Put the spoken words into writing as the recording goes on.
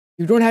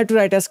You don't have to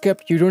write a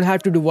script, you don't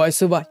have to do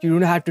voiceover, you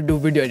don't have to do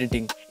video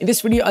editing. In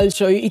this video, I'll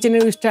show you each and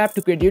every step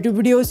to create YouTube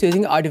videos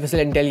using artificial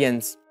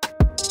intelligence.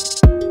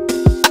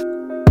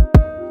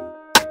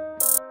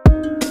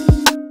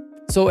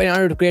 So in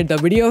order to create the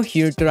video,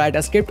 here to write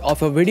a script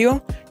of a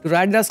video. To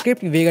write the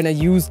script, we're gonna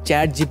use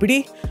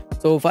ChatGPT.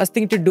 So first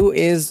thing to do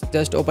is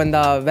just open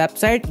the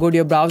website, go to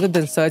your browser,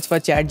 then search for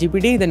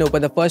ChatGPT, then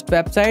open the first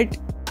website.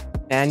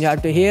 And you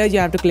have to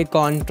click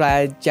on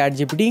try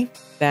ChatGPT.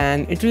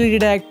 Then it will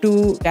redirect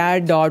to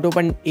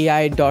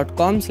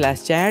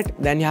chat.openai.com/chat.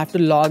 Then you have to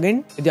log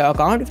in with your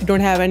account. If you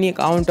don't have any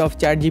account of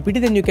ChatGPT,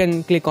 then you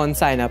can click on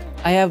sign up.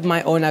 I have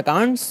my own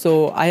account,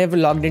 so I have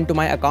logged into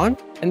my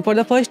account. And for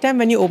the first time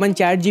when you open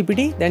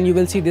ChatGPT, then you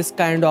will see this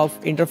kind of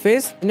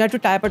interface. You have to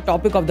type a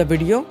topic of the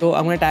video. So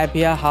I'm going to type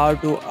here how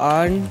to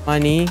earn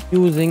money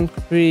using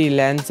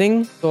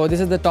freelancing. So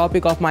this is the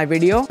topic of my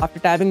video. After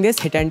typing this,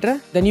 hit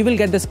enter. Then you will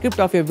get the script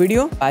of your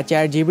video by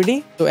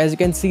ChatGPT. So as you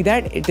can see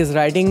that it is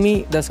writing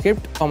me the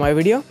script for my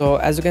video. So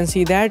as you can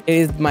see that it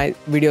is my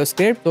video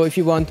script. So if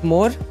you want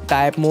more,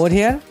 type more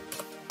here.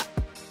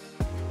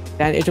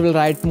 Then it will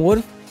write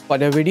more for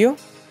the video.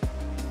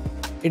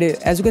 It is,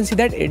 as you can see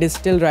that it is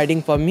still writing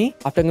for me.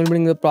 After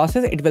completing the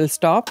process, it will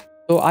stop.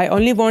 So I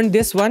only want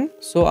this one,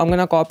 so I'm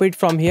gonna copy it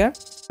from here.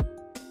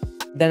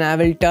 Then I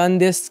will turn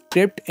this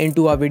script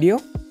into a video.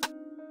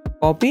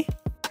 Copy.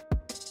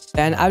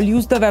 Then I will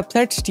use the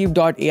website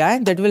steve.ai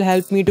that will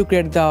help me to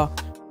create the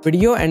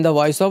video and the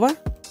voiceover.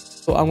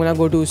 So I'm gonna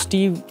go to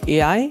Steve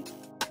AI.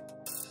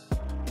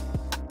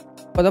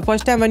 For the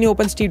first time when you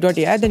open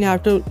steve.ai, then you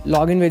have to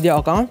log in with your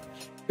account.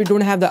 If you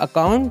don't have the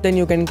account, then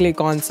you can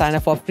click on sign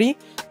up for free.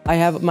 I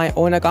have my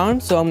own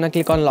account, so I'm gonna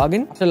click on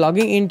login. After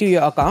logging into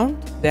your account,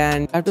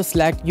 then you have to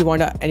select you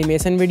want an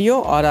animation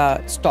video or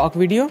a stock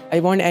video. I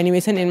want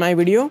animation in my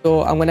video,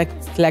 so I'm gonna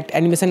select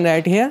animation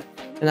right here.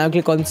 Then I'll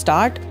click on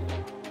start.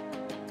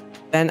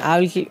 Then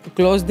I'll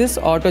close this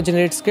auto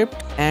generate script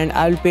and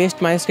I'll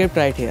paste my script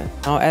right here.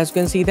 Now as you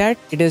can see that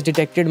it has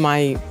detected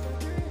my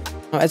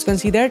I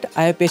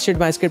have pasted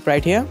my script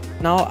right here.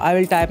 Now I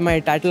will type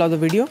my title of the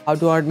video, how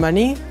to earn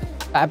money,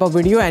 type of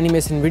video,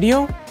 animation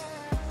video,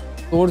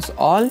 source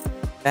all.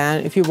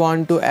 And if you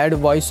want to add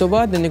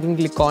voiceover, then you can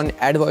click on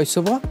add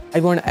voiceover. I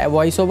want a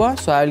voiceover,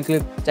 so I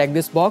will check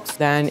this box.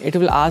 Then it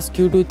will ask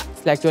you to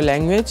select your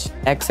language,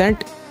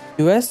 accent,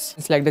 US,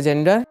 select the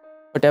gender,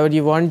 whatever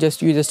you want,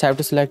 you just have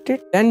to select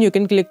it. Then you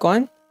can click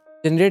on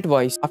generate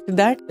voice. After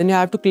that, then you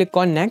have to click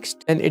on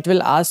next, and it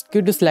will ask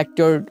you to select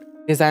your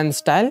design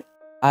style.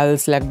 I will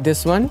select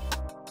this one,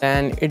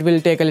 and it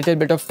will take a little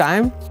bit of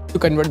time to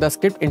convert the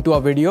script into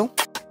a video.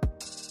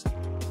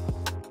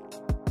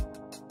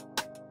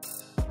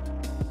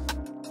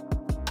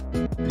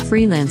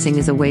 Freelancing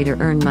is a way to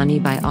earn money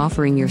by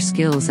offering your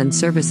skills and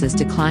services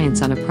to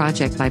clients on a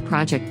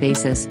project-by-project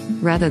basis,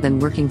 rather than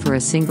working for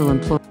a single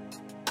employer.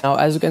 Now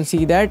as you can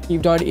see that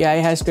Steve.ai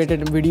has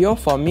created a video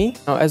for me.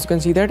 Now as you can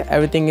see that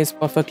everything is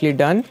perfectly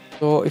done.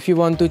 So if you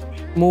want to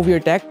move your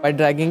text by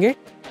dragging it,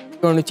 if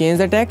you want to change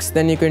the text,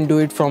 then you can do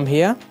it from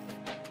here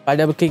by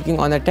double clicking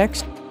on the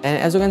text. And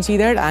as you can see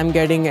that I'm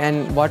getting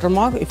an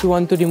watermark. If you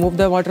want to remove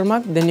the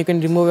watermark, then you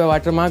can remove a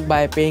watermark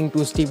by paying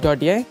to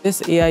Steve.ai.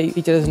 This AI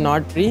feature is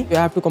not free. You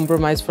have to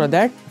compromise for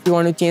that. If you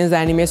want to change the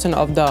animation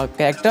of the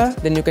character,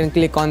 then you can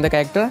click on the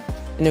character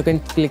and you can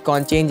click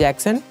on change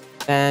accent.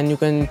 And you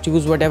can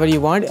choose whatever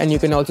you want, and you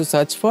can also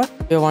search for.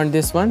 If you want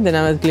this one, then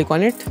I will click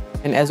on it.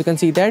 And as you can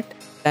see that,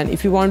 and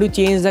if you want to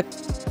change the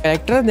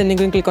character, then you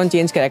can click on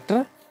change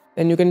character.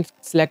 Then you can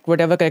select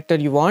whatever character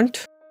you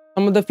want.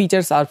 Some of the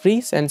features are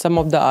free and some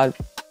of them are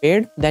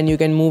paid. Then you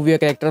can move your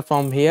character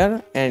from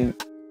here. And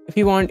if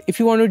you want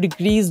to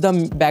decrease the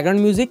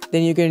background music,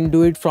 then you can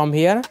do it from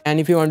here. And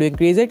if you want to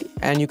increase it,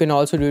 and you can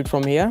also do it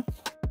from here.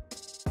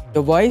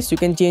 The voice, you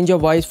can change your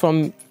voice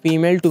from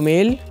female to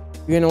male.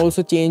 You can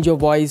also change your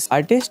voice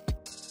artist.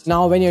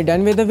 Now when you're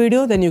done with the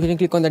video, then you can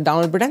click on the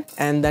download button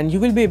and then you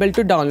will be able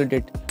to download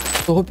it.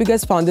 So hope you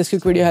guys found this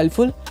quick video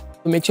helpful.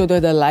 So make sure to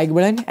hit the like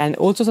button and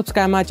also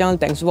subscribe my channel.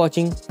 Thanks for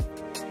watching.